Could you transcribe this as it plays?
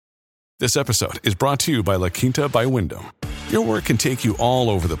This episode is brought to you by La Quinta by Wyndham. Your work can take you all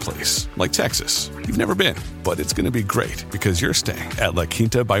over the place, like Texas. You've never been, but it's going to be great because you're staying at La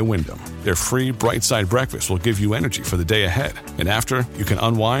Quinta by Wyndham. Their free Bright Side breakfast will give you energy for the day ahead. And after, you can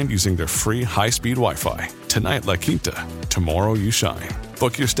unwind using their free high-speed Wi-Fi. Tonight, La Quinta. Tomorrow, you shine.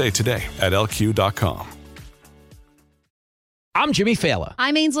 Book your stay today at LQ.com. I'm Jimmy Fallon.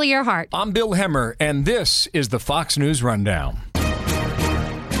 I'm Ainsley Earhart. I'm Bill Hemmer, and this is the Fox News Rundown.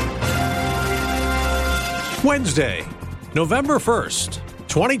 Wednesday, November 1st,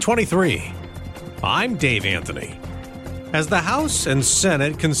 2023. I'm Dave Anthony. As the House and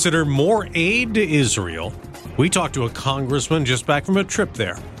Senate consider more aid to Israel, we talked to a congressman just back from a trip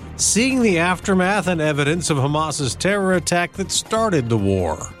there, seeing the aftermath and evidence of Hamas's terror attack that started the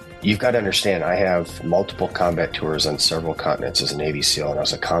war. You've got to understand, I have multiple combat tours on several continents as a Navy SEAL, and I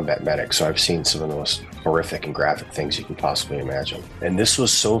was a combat medic, so I've seen some of the most horrific and graphic things you can possibly imagine. And this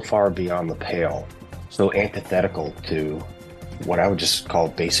was so far beyond the pale, so antithetical to what I would just call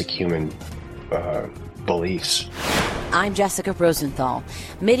basic human beliefs. I'm Jessica Rosenthal.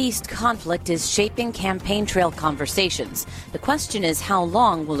 Mideast conflict is shaping campaign trail conversations. The question is, how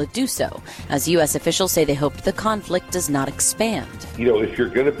long will it do so? As U.S. officials say they hope the conflict does not expand. If you're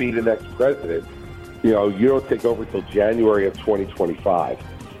going to be the next president, you don't take over until January of 2025.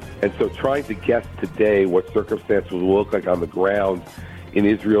 And so trying to guess today what circumstances will look like on the ground in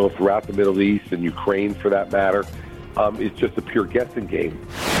Israel, throughout the Middle East, and Ukraine for that matter, is just a pure guessing game.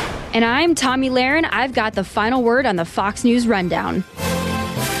 And I'm Tommy Lahren. I've got the final word on the Fox News Rundown.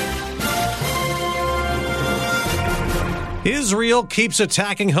 Israel keeps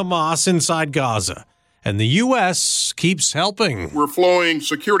attacking Hamas inside Gaza, and the U.S. keeps helping. We're flowing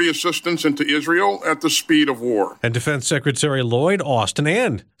security assistance into Israel at the speed of war. And Defense Secretary Lloyd Austin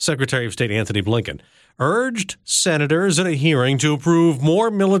and Secretary of State Anthony Blinken urged senators at a hearing to approve more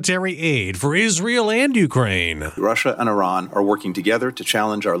military aid for Israel and Ukraine. Russia and Iran are working together to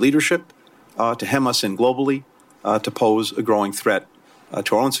challenge our leadership, to hem us in globally, to pose a growing threat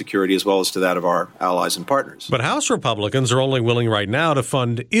to our own security as well as to that of our allies and partners. But House Republicans are only willing right now to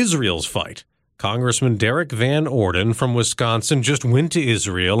fund Israel's fight. Congressman Derek Van Orden from Wisconsin just went to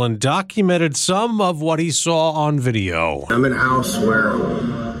Israel and documented some of what he saw on video. I'm in a house where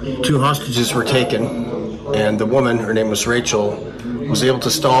 2 hostages were taken, and the woman, her name was Rachel, was able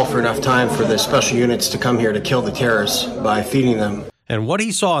to stall for enough time for the special units to come here to kill the terrorists by feeding them. And what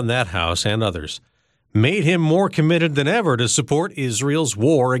he saw in that house and others made him more committed than ever to support Israel's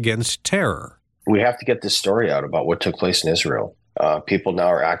war against terror. We have to get this story out about what took place in Israel. People now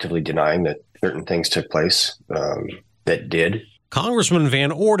are actively denying that certain things took place that did. Congressman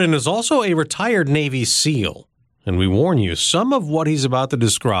Van Orden is also a retired Navy SEAL, and we warn you, some of what he's about to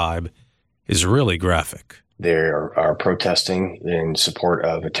describe is really graphic. They are protesting in support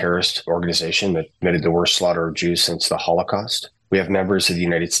of a terrorist organization that committed the worst slaughter of Jews since the Holocaust. We have members of the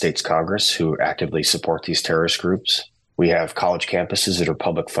United States Congress who actively support these terrorist groups. We have college campuses that are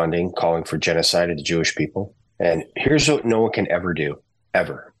public funding calling for genocide of the Jewish people. And here's what no one can ever do,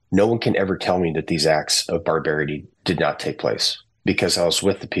 ever. No one can ever tell me that these acts of barbarity did not take place, because I was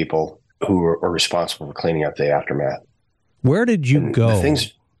with the people who were responsible for cleaning up the aftermath. Where did you go,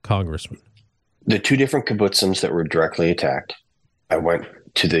 Congressman? The 2 different kibbutzim that were directly attacked. I went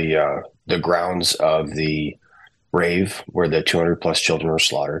to the grounds of the rave where the 200-plus children were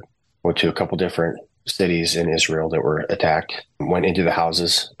slaughtered. Went to a couple different cities in Israel that were attacked. Went into the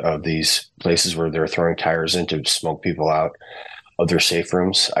houses of these places where they're throwing tires in to smoke people out of their safe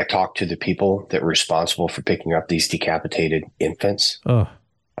rooms. I talked to the people that were responsible for picking up these decapitated infants. Oh.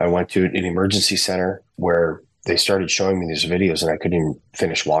 I went to an emergency center where they started showing me these videos and I couldn't even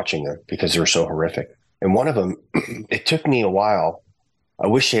finish watching them because they were so horrific. And one of them, it took me a while. I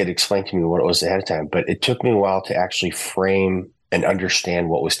wish they had explained to me what it was ahead of time, but it took me a while to actually frame and understand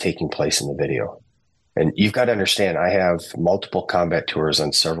what was taking place in the video. And you've got to understand, I have multiple combat tours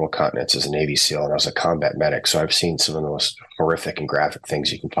on several continents as a Navy SEAL, and I was a combat medic, so I've seen some of the most horrific and graphic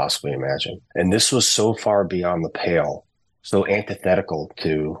things you can possibly imagine. And this was so far beyond the pale, so antithetical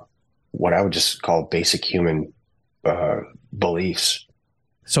to what I would just call basic human beliefs.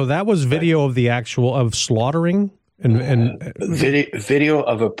 So that was video of the of slaughtering? And video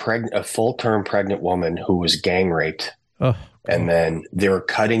of a full-term pregnant woman who was gang raped. And then they were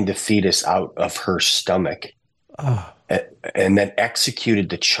cutting the fetus out of her stomach and then executed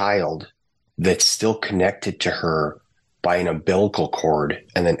the child that's still connected to her by an umbilical cord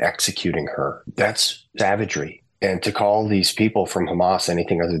and then executing her. That's savagery. And to call these people from Hamas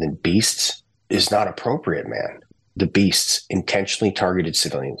anything other than beasts is not appropriate, man. The beasts intentionally targeted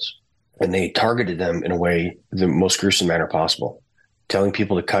civilians, and they targeted them in a way, the most gruesome manner possible. telling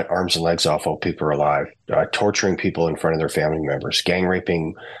people to cut arms and legs off while people are alive, torturing people in front of their family members, gang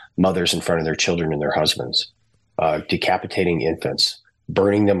raping mothers in front of their children and their husbands, decapitating infants,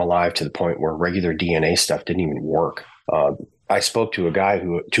 burning them alive to the point where regular DNA stuff didn't even work. I spoke to a guy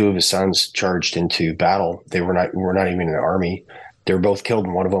who 2 of his sons charged into battle. They were not even in the army. They were both killed,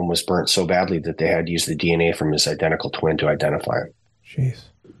 and one of them was burnt so badly that they had to use the DNA from his identical twin to identify him. Jeez.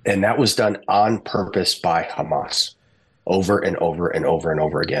 And that was done on purpose by Hamas over and over and over and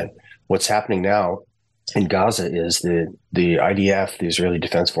over again. What's happening now in Gaza is the IDF, the Israeli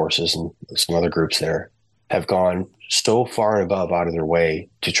Defense Forces, and some other groups there have gone so far and above out of their way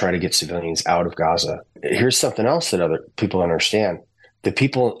to try to get civilians out of Gaza. Here's something else that other people understand. The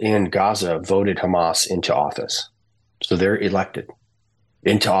people in Gaza voted Hamas into office. So they're elected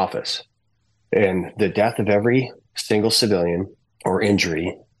into office. And the death of every single civilian or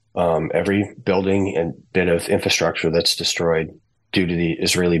injury, every building and bit of infrastructure that's destroyed due to the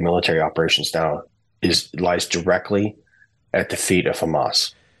Israeli military operations now lies directly at the feet of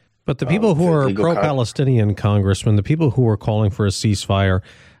Hamas. But the people who are pro-Palestinian, Congressman, the people who are calling for a ceasefire,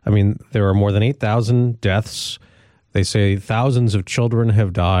 I mean, there are more than 8,000 deaths. They say thousands of children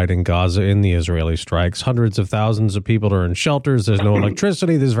have died in Gaza in the Israeli strikes. Hundreds of thousands of people are in shelters. There's no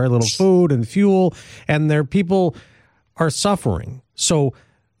electricity. There's very little food and fuel. And their people are suffering. So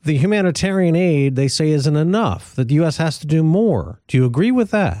the humanitarian aid, they say, isn't enough, that the U.S. has to do more. Do you agree with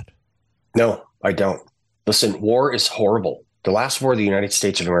that? No, I don't. Listen, war is horrible. The last war the United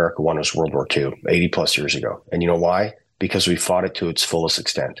States of America won was World War II, 80 plus years ago. And you know why? Because we fought it to its fullest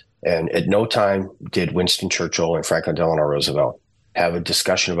extent. And at no time did Winston Churchill and Franklin Delano Roosevelt have a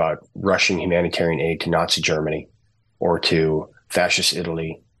discussion about rushing humanitarian aid to Nazi Germany or to fascist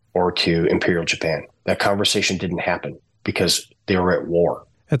Italy or to Imperial Japan. That conversation didn't happen because they were at war.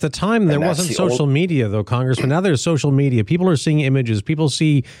 At the time, there wasn't social media, though, Congressman. Now there's social media. People are seeing images. People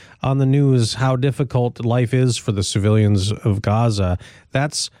see on the news how difficult life is for the civilians of Gaza.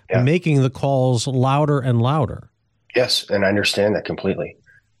 That's making the calls louder and louder. Yes, and I understand that completely.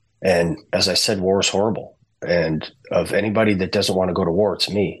 And as I said, war is horrible. And of anybody that doesn't want to go to war, it's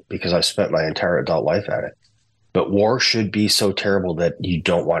me, because I've spent my entire adult life at it. But war should be so terrible that you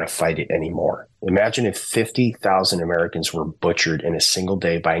don't want to fight it anymore. Imagine if 50,000 Americans were butchered in a single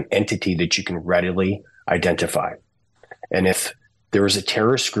day by an entity that you can readily identify. And if there was a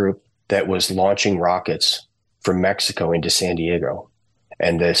terrorist group that was launching rockets from Mexico into San Diego,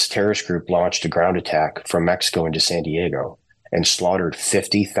 and this terrorist group launched a ground attack from Mexico into San Diego and slaughtered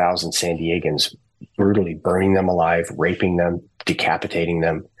 50,000 San Diegans, brutally burning them alive, raping them, decapitating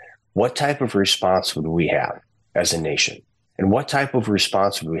them, what type of response would we have as a nation? And what type of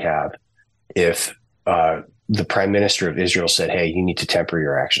response would we have if the prime minister of Israel said, hey, you need to temper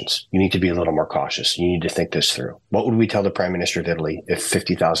your actions. You need to be a little more cautious. You need to think this through. What would we tell the prime minister of Italy if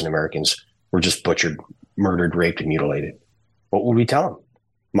 50,000 Americans were just butchered, murdered, raped, and mutilated? What would we tell them?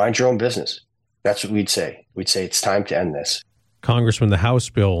 Mind your own business. That's what we'd say. We'd say it's time to end this. Congressman, the House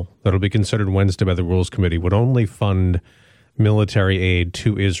bill that will be considered Wednesday by the Rules Committee would only fund military aid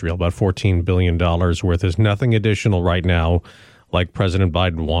to Israel, about $14 billion worth. There's nothing additional right now like President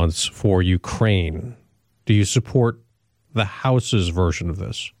Biden wants for Ukraine. Do you support the House's version of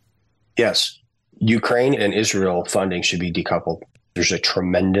this? Yes. Ukraine and Israel funding should be decoupled. There's a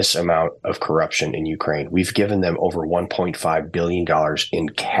tremendous amount of corruption in Ukraine. We've given them over $1.5 billion in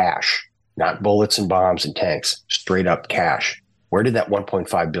cash, not bullets and bombs and tanks, straight up cash. Where did that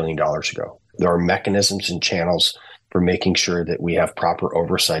 $1.5 billion go? There are mechanisms and channels for making sure that we have proper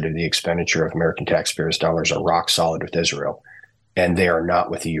oversight of the expenditure of American taxpayers' dollars are rock solid with Israel. And they are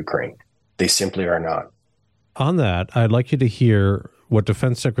not with the Ukraine. They simply are not. On that, I'd like you to hear what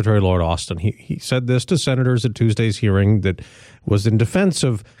Defense Secretary Lord Austin, he said this to senators at Tuesday's hearing that was in defense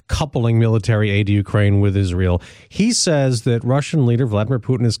of coupling military aid to Ukraine with Israel. He says that Russian leader Vladimir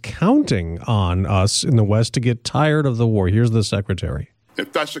Putin is counting on us in the West to get tired of the war. Here's the secretary.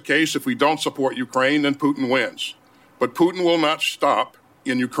 If that's the case, if we don't support Ukraine, then Putin wins. But Putin will not stop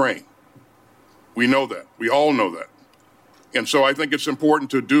in Ukraine. We know that. We all know that. And so I think it's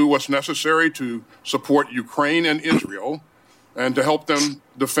important to do what's necessary to support Ukraine and Israel and to help them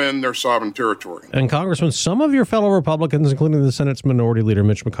defend their sovereign territory. And Congressman, some of your fellow Republicans, including the Senate's Minority Leader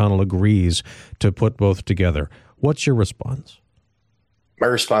Mitch McConnell, agrees to put both together. What's your response? My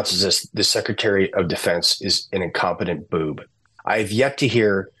response is this: the Secretary of Defense is an incompetent boob. I have yet to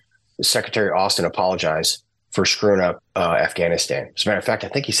hear Secretary Austin apologize for screwing up Afghanistan. As a matter of fact, I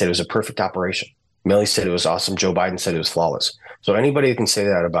think he said it was a perfect operation. Milley said it was awesome. Joe Biden said it was flawless. So anybody who can say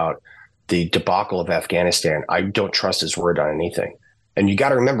that about the debacle of Afghanistan, I don't trust his word on anything. And you got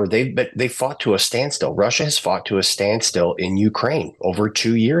to remember, they fought to a standstill. Russia has fought to a standstill in Ukraine over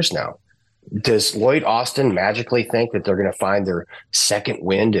 2 years now. Does Lloyd Austin magically think that they're going to find their second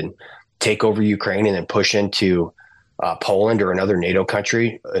wind and take over Ukraine and then push into Poland or another NATO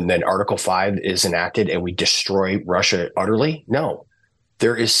country, and then Article 5 is enacted and we destroy Russia utterly? No.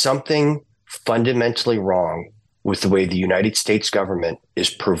 There is something fundamentally wrong with the way the United States government is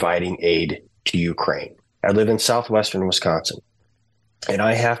providing aid to Ukraine. I live in southwestern Wisconsin, and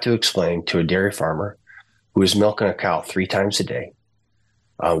I have to explain to a dairy farmer who is milking a cow 3 times a day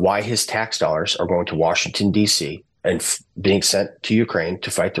why his tax dollars are going to Washington, D.C., and being sent to Ukraine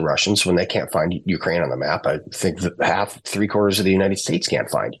to fight the Russians when they can't find Ukraine on the map. I think that 3/4 of the United States can't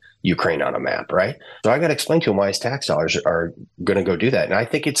find Ukraine on a map, right? So I got to explain to him why his tax dollars are going to go do that. And I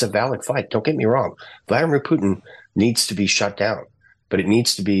think it's a valid fight. Don't get me wrong. Vladimir Putin needs to be shut down, but it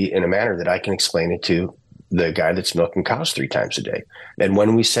needs to be in a manner that I can explain it to the guy that's milking cows 3 times a day. And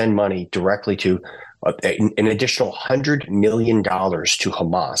when we send money directly to an additional $100 million to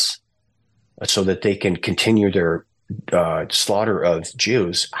Hamas so that they can continue their slaughter of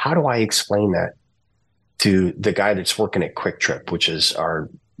Jews, how do I explain that to the guy that's working at Quick Trip, which is our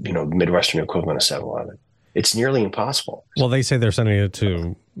Midwestern equivalent of 7-Eleven? It's nearly impossible. Well, they say they're sending it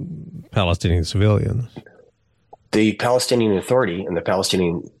to Palestinian civilians. The Palestinian Authority and the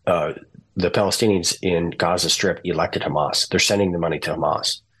Palestinians in Gaza Strip elected Hamas. They're sending the money to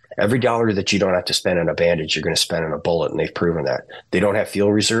Hamas. Every dollar that you don't have to spend on a bandage, you're going to spend on a bullet, and they've proven that. They don't have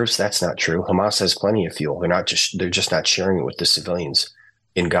fuel reserves. That's not true. Hamas has plenty of fuel. They're just not sharing it with the civilians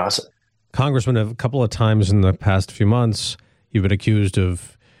in Gaza. Congressman, a couple of times in the past few months, you've been accused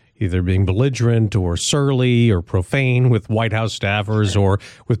of either being belligerent or surly or profane with White House staffers or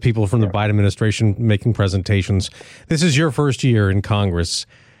with people from the Biden administration making presentations. This is your first year in Congress.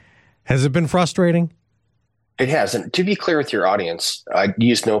 Has it been frustrating? It has. And to be clear with your audience, I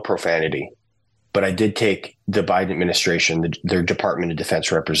used no profanity, but I did take the Biden administration, their Department of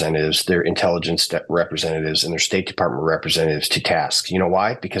Defense representatives, their intelligence representatives, and their State Department representatives to task. You know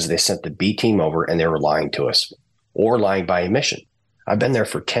why? Because they sent the B team over and they were lying to us or lying by omission. I've been there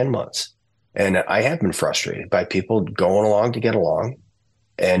for 10 months, and I have been frustrated by people going along to get along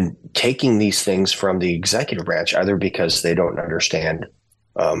and taking these things from the executive branch, either because they don't understand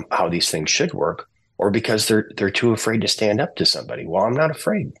how these things should work, or because they're too afraid to stand up to somebody. Well, I'm not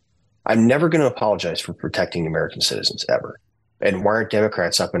afraid. I'm never going to apologize for protecting American citizens, ever. And why aren't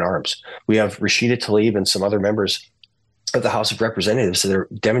Democrats up in arms? We have Rashida Tlaib and some other members of the House of Representatives that are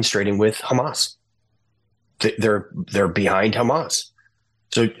demonstrating with Hamas. They're behind Hamas.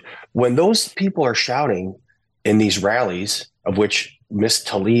 So when those people are shouting in these rallies, of which Miss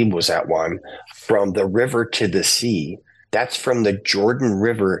Tlaib was at one, from the river to the sea, that's from the Jordan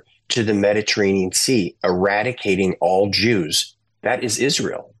River to the Mediterranean Sea, eradicating all Jews. That is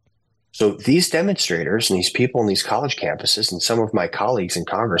Israel. So these demonstrators and these people in these college campuses and some of my colleagues in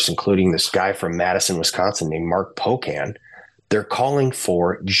Congress, including this guy from Madison, Wisconsin named Mark Pocan, they're calling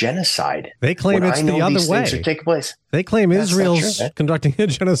for genocide. They claim it's the other way. Things are taking place. They claim Israel's conducting a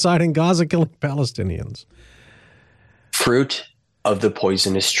genocide in Gaza, killing Palestinians. Fruit of the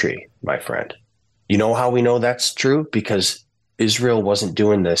poisonous tree, my friend. You know how we know that's true? Because Israel wasn't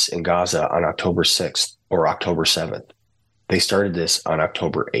doing this in Gaza on October 6th or October 7th. They started this on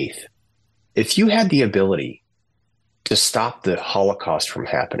October 8th. If you had the ability to stop the Holocaust from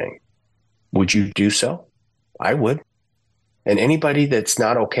happening, would you do so? I would. And anybody that's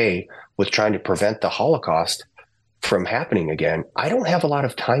not okay with trying to prevent the Holocaust from happening again, I don't have a lot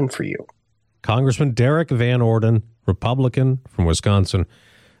of time for you. Congressman Derek Van Orden, Republican from Wisconsin,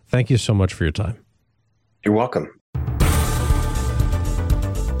 thank you so much for your time. You're welcome.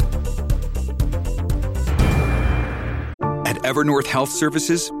 At Evernorth Health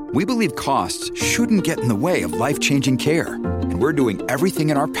Services, we believe costs shouldn't get in the way of life-changing care, and we're doing everything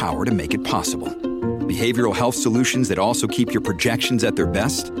in our power to make it possible. Behavioral health solutions that also keep your projections at their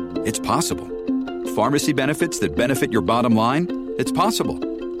best? It's possible. Pharmacy benefits that benefit your bottom line? It's possible.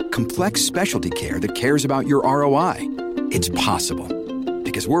 Complex specialty care that cares about your ROI? It's possible.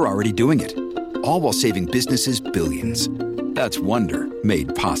 Because we're already doing it. All while saving businesses billions. That's Wonder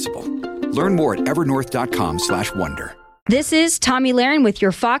made possible. Learn more at evernorth.com/wonder. This is Tommy Lahren with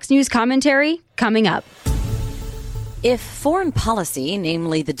your Fox News commentary coming up. If foreign policy,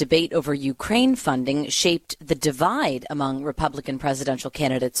 namely the debate over Ukraine funding, shaped the divide among Republican presidential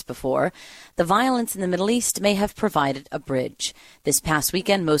candidates before, the violence in the Middle East may have provided a bridge. This past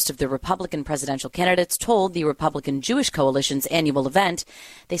weekend, most of the Republican presidential candidates told the Republican Jewish Coalition's annual event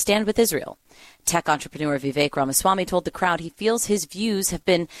they stand with Israel. Tech entrepreneur Vivek Ramaswamy told the crowd he feels his views have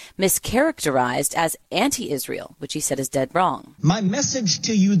been mischaracterized as anti-Israel, which he said is dead wrong. My message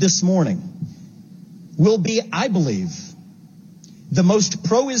to you this morning will be, I believe, the most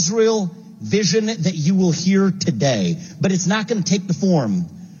pro-Israel vision that you will hear today. But it's not going to take the form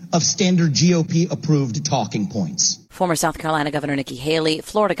of standard GOP-approved talking points. Former South Carolina Governor Nikki Haley,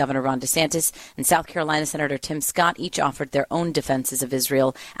 Florida Governor Ron DeSantis, and South Carolina Senator Tim Scott each offered their own defenses of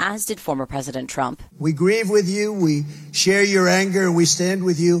Israel, as did former President Trump. We grieve with you, we share your anger, and we stand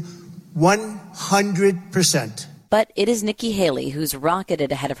with you 100%. But it is Nikki Haley who's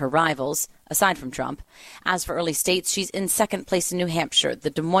rocketed ahead of her rivals, aside from Trump. As for early states, she's in second place in New Hampshire. The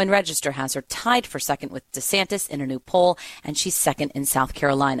Des Moines Register has her tied for second with DeSantis in a new poll, and she's second in South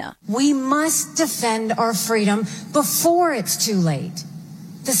Carolina. We must defend our freedom before it's too late.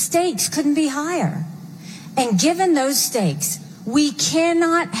 The stakes couldn't be higher. And given those stakes, we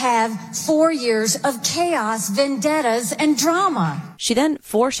cannot have 4 years of chaos, vendettas, and drama. She then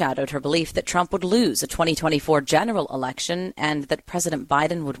foreshadowed her belief that Trump would lose a 2024 general election and that President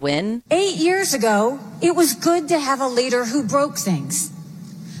Biden would win. 8 years ago, it was good to have a leader who broke things.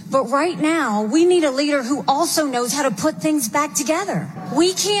 But right now, we need a leader who also knows how to put things back together.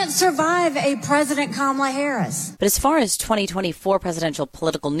 We can't survive a President Kamala Harris. But as far as 2024 presidential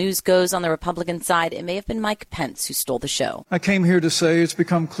political news goes on the Republican side, it may have been Mike Pence who stole the show. I came here to say it's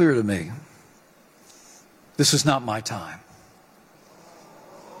become clear to me. This is not my time.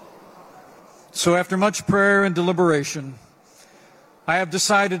 So after much prayer and deliberation, I have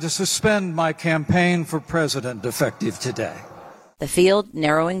decided to suspend my campaign for president effective today. The field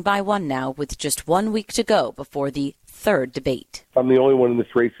narrowing by one now with just 1 week to go before the third debate. I'm the only one in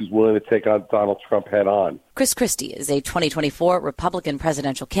this race who's willing to take on Donald Trump head on. Chris Christie is a 2024 Republican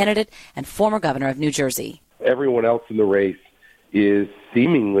presidential candidate and former governor of New Jersey. Everyone else in the race is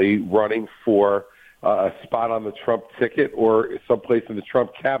seemingly running for a spot on the Trump ticket or someplace in the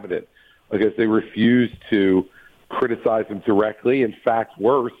Trump cabinet because they refuse to criticize him directly. In fact,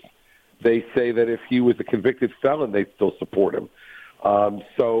 worse, they say that if he was a convicted felon, they'd still support him. I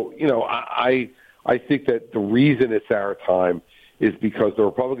think that the reason it's our time is because the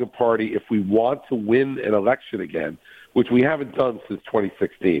Republican Party, if we want to win an election again, which we haven't done since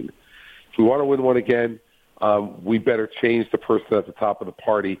 2016, if we want to win one again, we better change the person at the top of the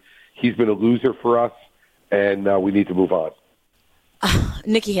party. He's been a loser for us, and we need to move on.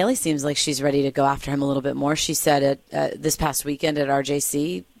 Nikki Haley seems like she's ready to go after him a little bit more. She said this past weekend at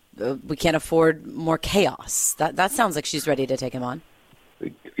RJC, we can't afford more chaos. That sounds like she's ready to take him on.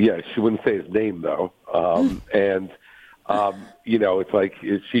 Yeah, she wouldn't say his name, though. It's like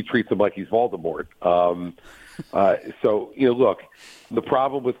she treats him like he's Voldemort. Look, the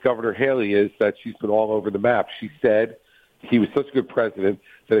problem with Governor Haley is that she's been all over the map. She said he was such a good president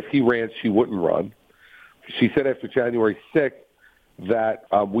that if he ran, she wouldn't run. She said after January 6th that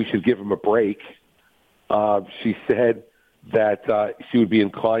we should give him a break. She said that she would be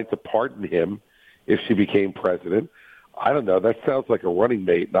inclined to pardon him if she became president. I don't know. That sounds like a running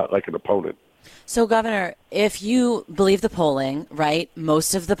mate, not like an opponent. So, Governor, if you believe the polling, right,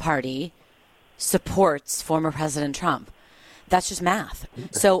 most of the party supports former President Trump. That's just math.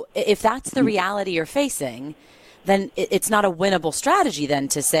 So if that's the reality you're facing, then it's not a winnable strategy then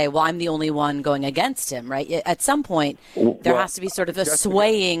to say, well, I'm the only one going against him, right? At some point, there has to be sort of a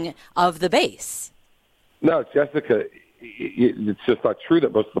swaying of the base. No, Jessica, it's just not true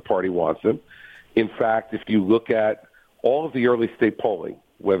that most of the party wants him. In fact, if you look at all of the early state polling,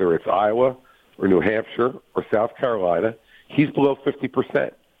 whether it's Iowa or New Hampshire or South Carolina, he's below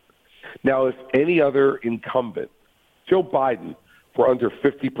 50%. Now, if any other incumbent, Joe Biden, were under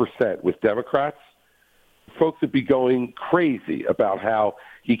 50% with Democrats, folks would be going crazy about how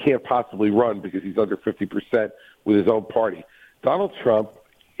he can't possibly run because he's under 50% with his own party. Donald Trump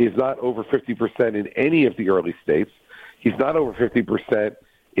is not over 50% in any of the early states. He's not over 50%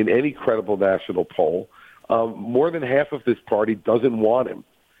 in any credible national poll. More than half of this party doesn't want him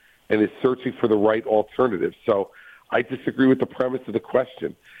and is searching for the right alternative. So I disagree with the premise of the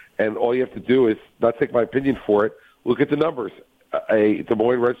question. And all you have to do is not take my opinion for it. Look at the numbers. A Des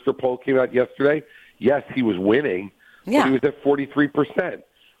Moines Register poll came out yesterday. Yes, he was winning, but he was at 43%.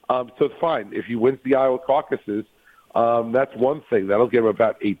 So it's fine. If he wins the Iowa caucuses, that's one thing. That'll give him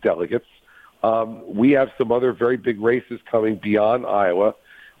about 8 delegates. We have some other very big races coming beyond Iowa.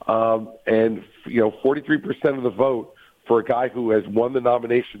 And 43% of the vote for a guy who has won the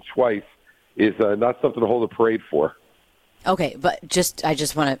nomination twice is not something to hold a parade for. Okay, but I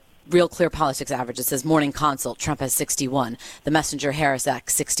just want to real clear politics average. It says Morning Consult, Trump has 61. The Messenger, Harris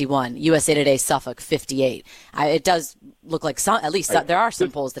X, 61. USA Today, Suffolk, 58. It does look like there are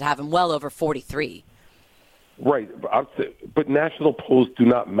some polls that have him well over 43. Right, but national polls do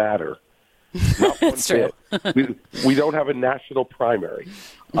not matter. It's true. We don't have a national primary.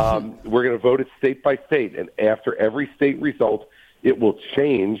 We're going to vote it state by state, and after every state result, it will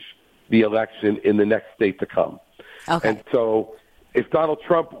change the election in the next state to come. Okay. And so if Donald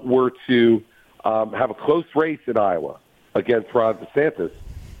Trump were to have a close race in Iowa against Ron DeSantis,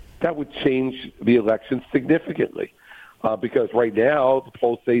 that would change the election significantly because right now the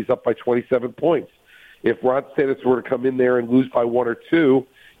polls say he's up by 27 points. If Ron DeSantis were to come in there and lose by 1 or 2,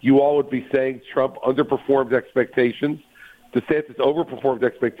 you all would be saying Trump underperformed expectations, DeSantis overperformed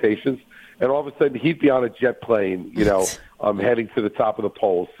expectations, and all of a sudden he'd be on a jet plane, heading to the top of the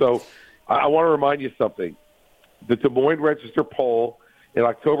polls. So I want to remind you something. The Des Moines Register poll in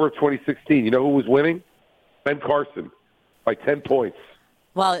October of 2016, you know who was winning? Ben Carson by 10 points.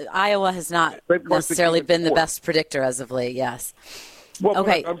 Well, Iowa has not necessarily been the best predictor as of late, yes. Well,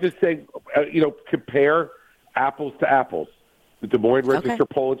 okay. I'm just saying, compare apples to apples. The Des Moines Register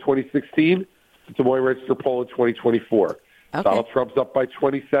poll in 2016, the Des Moines Register poll in 2024. Okay. Donald Trump's up by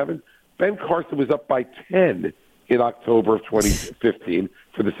 27. Ben Carson was up by 10 in October of 2015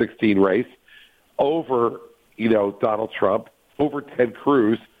 for the 16 race over, Donald Trump, over Ted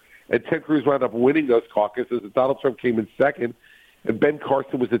Cruz. And Ted Cruz wound up winning those caucuses, and Donald Trump came in second, and Ben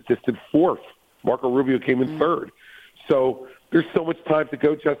Carson was a distant fourth. Marco Rubio came in third. So there's so much time to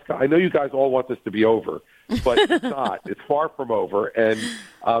go, Jessica. I know you guys all want this to be over, but it's not. It's far from over, and it's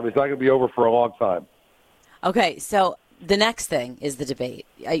not going to be over for a long time. Okay, so the next thing is the debate.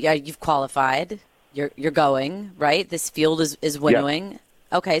 You've qualified. You're going, right? This field is winnowing. Yes.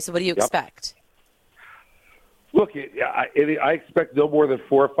 Okay, so what do you expect? Look, I expect no more than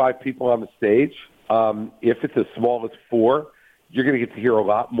 4 or 5 people on the stage. If it's as small as 4, you're going to get to hear a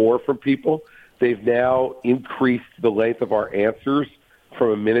lot more from people. They've now increased the length of our answers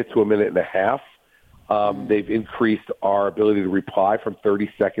from a minute to a minute and a half. They've increased our ability to reply from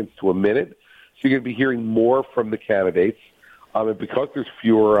 30 seconds to a minute. So you're going to be hearing more from the candidates. And because there's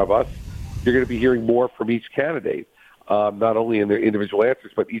fewer of us, you're going to be hearing more from each candidate, not only in their individual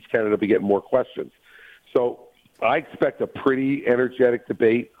answers, but each candidate will be getting more questions. So I expect a pretty energetic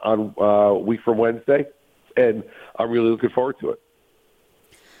debate on week from Wednesday, and I'm really looking forward to it.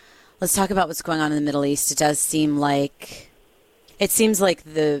 Let's talk about what's going on in the Middle East. It seems like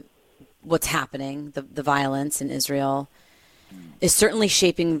what's happening, the violence in Israel, is certainly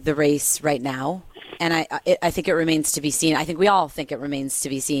shaping the race right now. And I think it remains to be seen. I think we all think it remains to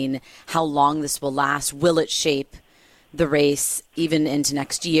be seen how long this will last. Will it shape the race even into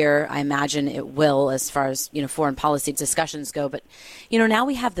next year? I imagine it will, as far as foreign policy discussions go. But now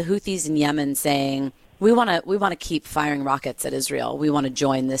we have the Houthis in Yemen saying we want to keep firing rockets at Israel. We want to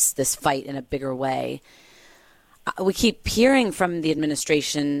join this fight in a bigger way. We keep hearing from the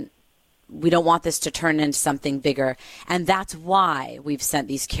administration, we don't want this to turn into something bigger. And that's why we've sent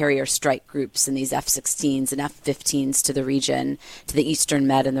these carrier strike groups and these F-16s and F-15s to the region, to the Eastern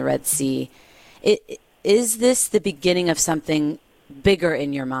Med and the Red Sea. Is this the beginning of something bigger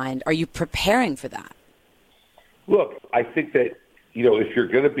in your mind? Are you preparing for that? Look, I think that, if you're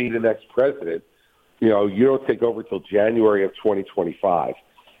going to be the next president, you don't take over till January of 2025.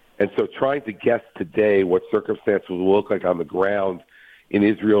 And so trying to guess today what circumstances will look like on the ground in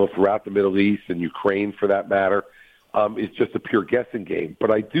Israel, throughout the Middle East, and Ukraine for that matter, is just a pure guessing game.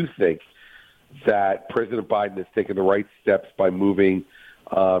 But I do think that President Biden has taken the right steps by moving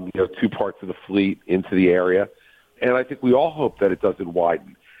 2 parts of the fleet into the area. And I think we all hope that it doesn't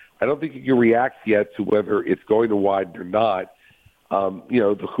widen. I don't think you can react yet to whether it's going to widen or not.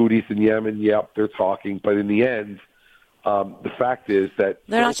 The Houthis in Yemen, they're talking. But in the end, the fact is that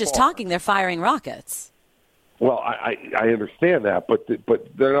they're not just talking, they're firing rockets. Well, I understand that, but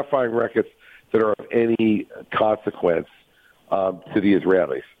they're not firing rockets that are of any consequence to the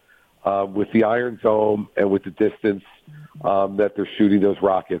Israelis. With the Iron Dome and with the distance that they're shooting those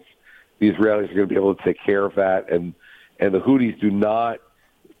rockets, the Israelis are going to be able to take care of that. And the Houthis do not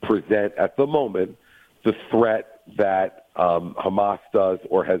present, at the moment, the threat that Hamas does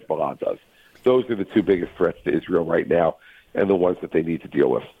or Hezbollah does. Those are the 2 biggest threats to Israel right now and the ones that they need to deal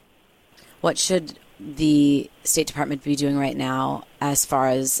with. What should the State Department be doing right now as far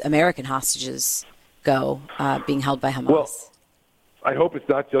as American hostages go being held by Hamas? Well, I hope it's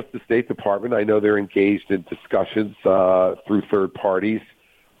not just the State Department. I know they're engaged in discussions through third parties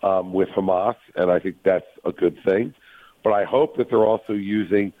with Hamas, and I think that's a good thing. But I hope that they're also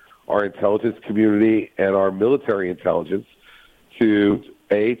using our intelligence community and our military intelligence to,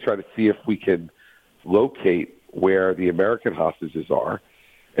 A, try to see if we can locate where the American hostages are,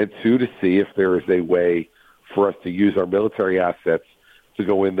 and 2, to see if there is a way for us to use our military assets to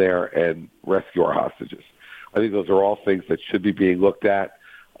go in there and rescue our hostages. I think those are all things that should be being looked at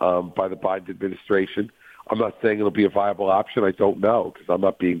by the Biden administration. I'm not saying it'll be a viable option. I don't know because I'm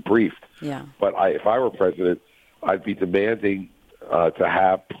not being briefed. Yeah. But if I were president, I'd be demanding to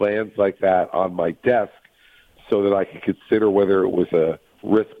have plans like that on my desk so that I could consider whether it was a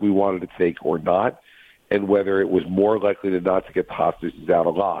risk we wanted to take or not, and whether it was more likely than not to get the hostages out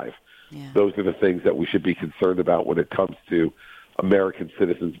alive. Yeah. Those are the things that we should be concerned about when it comes to American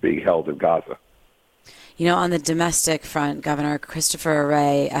citizens being held in Gaza. You know, on the domestic front, Governor Christopher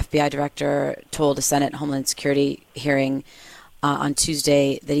Wray, FBI director, told a Senate Homeland Security hearing on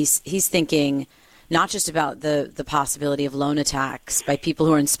Tuesday that he's thinking not just about the possibility of lone attacks by people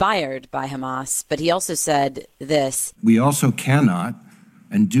who are inspired by Hamas, but he also said this. We also cannot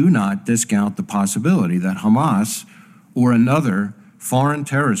and do not discount the possibility that Hamas or another foreign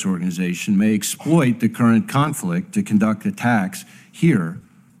terrorist organization may exploit the current conflict to conduct attacks here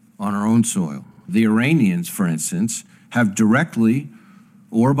on our own soil. The Iranians, for instance, have directly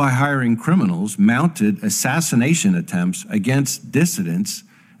or by hiring criminals mounted assassination attempts against dissidents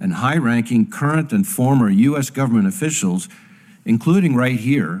and high-ranking current and former U.S. government officials, including right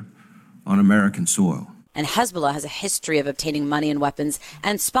here on American soil. And Hezbollah has a history of obtaining money and weapons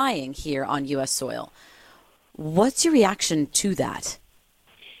and spying here on U.S. soil. What's your reaction to that?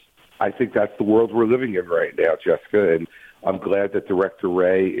 I think that's the world we're living in right now, Jessica, and I'm glad that Director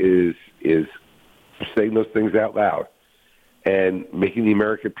Wray is saying those things out loud and making the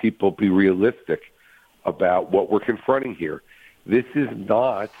American people be realistic about what we're confronting here. This is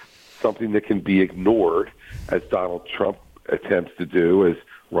not something that can be ignored, as Donald Trump attempts to do, as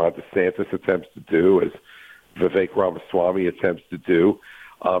Ron DeSantis attempts to do, as Vivek Ramaswamy attempts to do,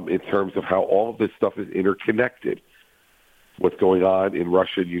 in terms of how all of this stuff is interconnected. What's going on in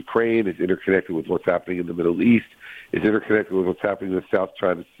Russia and Ukraine is interconnected with what's happening in the Middle East, is interconnected with what's happening in the South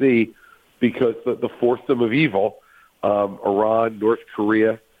China Sea, because the foursome of evil, Iran, North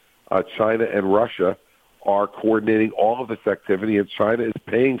Korea, China, and Russia, are coordinating all of this activity, and China is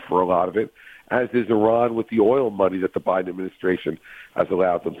paying for a lot of it, as is Iran with the oil money that the Biden administration has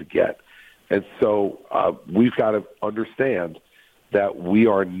allowed them to get. And so we've got to understand that we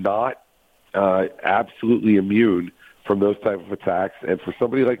are not absolutely immune from those type of attacks. And for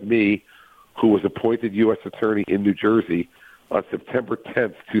somebody like me, who was appointed U.S. Attorney in New Jersey on September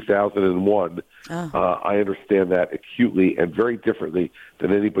 10th, 2001, I understand that acutely and very differently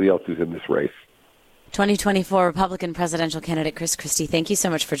than anybody else who's in this race. 2024 Republican presidential candidate Chris Christie, thank you so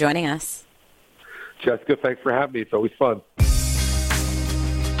much for joining us. Jessica, thanks for having me. It's always fun.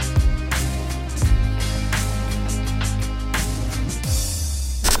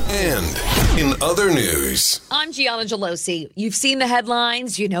 And in other news, I'm Gianna Gelosi. You've seen the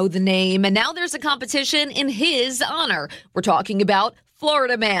headlines, you know the name, and now there's a competition in his honor. We're talking about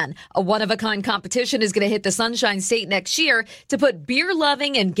Florida Man. A one-of-a-kind competition is going to hit the Sunshine State next year to put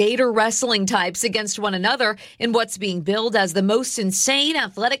beer-loving and gator wrestling types against one another in what's being billed as the most insane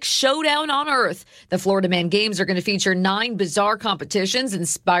athletic showdown on earth. The Florida Man Games are going to feature 9 bizarre competitions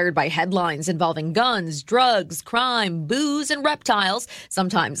inspired by headlines involving guns, drugs, crime, booze, and reptiles,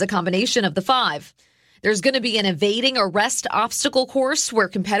 sometimes a combination of the 5. There's going to be an evading arrest obstacle course where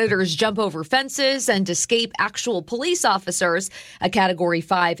competitors jump over fences and escape actual police officers, a Category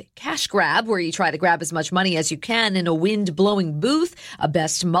 5 cash grab where you try to grab as much money as you can in a wind-blowing booth, a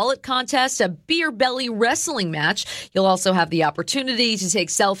best mullet contest, a beer belly wrestling match. You'll also have the opportunity to take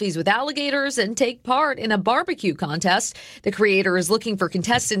selfies with alligators and take part in a barbecue contest. The creator is looking for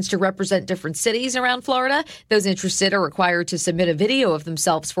contestants to represent different cities around Florida. Those interested are required to submit a video of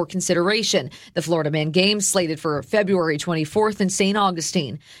themselves for consideration. The Florida Man Games slated for February 24th in St.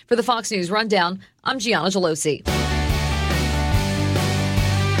 Augustine. For the Fox News Rundown, I'm Gianna Gelosi.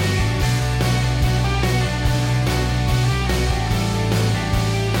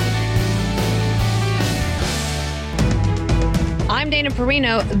 I'm Dana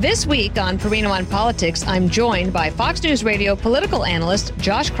Perino. This week on Perino on Politics, I'm joined by Fox News Radio political analyst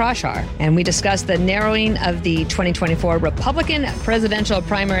Josh Kroshar, and we discuss the narrowing of the 2024 Republican presidential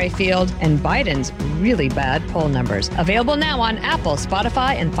primary field and Biden's really bad poll numbers. Available now on Apple,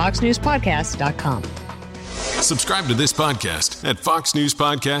 Spotify, and FoxNewsPodcasts.com. Subscribe to this podcast at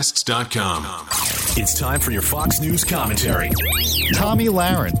FoxNewsPodcasts.com. It's time for your Fox News commentary. Tomi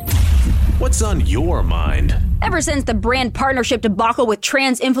Lahren. What's on your mind? Ever since the brand partnership debacle with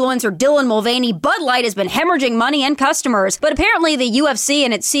trans influencer Dylan Mulvaney, Bud Light has been hemorrhaging money and customers. But apparently the UFC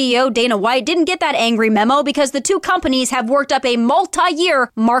and its CEO Dana White didn't get that angry memo because the two companies have worked up a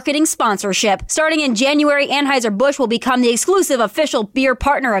multi-year marketing sponsorship. Starting in January, Anheuser-Busch will become the exclusive official beer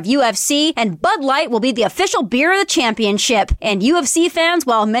partner of UFC, and Bud Light will be the official beer of the championship. And UFC fans,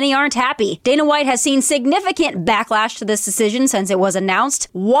 well, many aren't happy. Dana White has seen significant backlash to this decision since it was announced.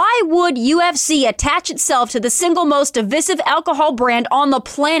 Why would UFC attach itself to the single most divisive alcohol brand on the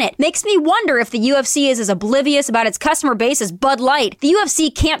planet? Makes me wonder if the UFC is as oblivious about its customer base as Bud Light. The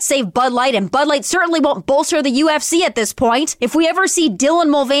UFC can't save Bud Light, and Bud Light certainly won't bolster the UFC at this point. If we ever see Dylan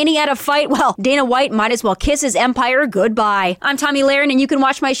Mulvaney at a fight, well, Dana White might as well kiss his empire goodbye. I'm Tomi Lahren, and you can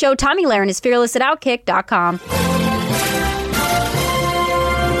watch my show Tomi Lahren is Fearless at Outkick.com.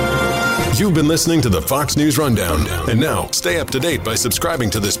 You've been listening to the Fox News Rundown. And now, stay up to date by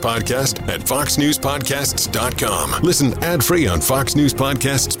subscribing to this podcast at foxnewspodcasts.com. Listen ad-free on Fox News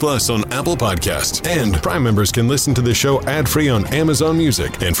Podcasts Plus on Apple Podcasts. And Prime members can listen to the show ad-free on Amazon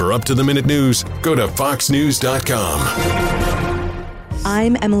Music. And for up-to-the-minute news, go to foxnews.com.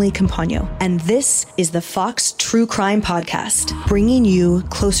 I'm Emily Campagno, and this is the Fox True Crime Podcast, bringing you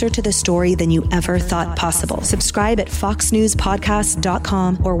closer to the story than you ever thought possible. Subscribe at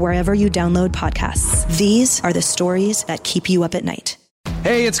foxnewspodcasts.com or wherever you download podcasts. These are the stories that keep you up at night.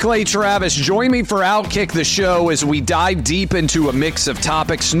 Hey, it's Clay Travis. Join me for Outkick the Show as we dive deep into a mix of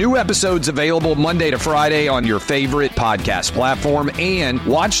topics. New episodes available Monday to Friday on your favorite podcast platform, and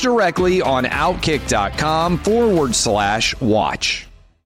watch directly on outkick.com/watch.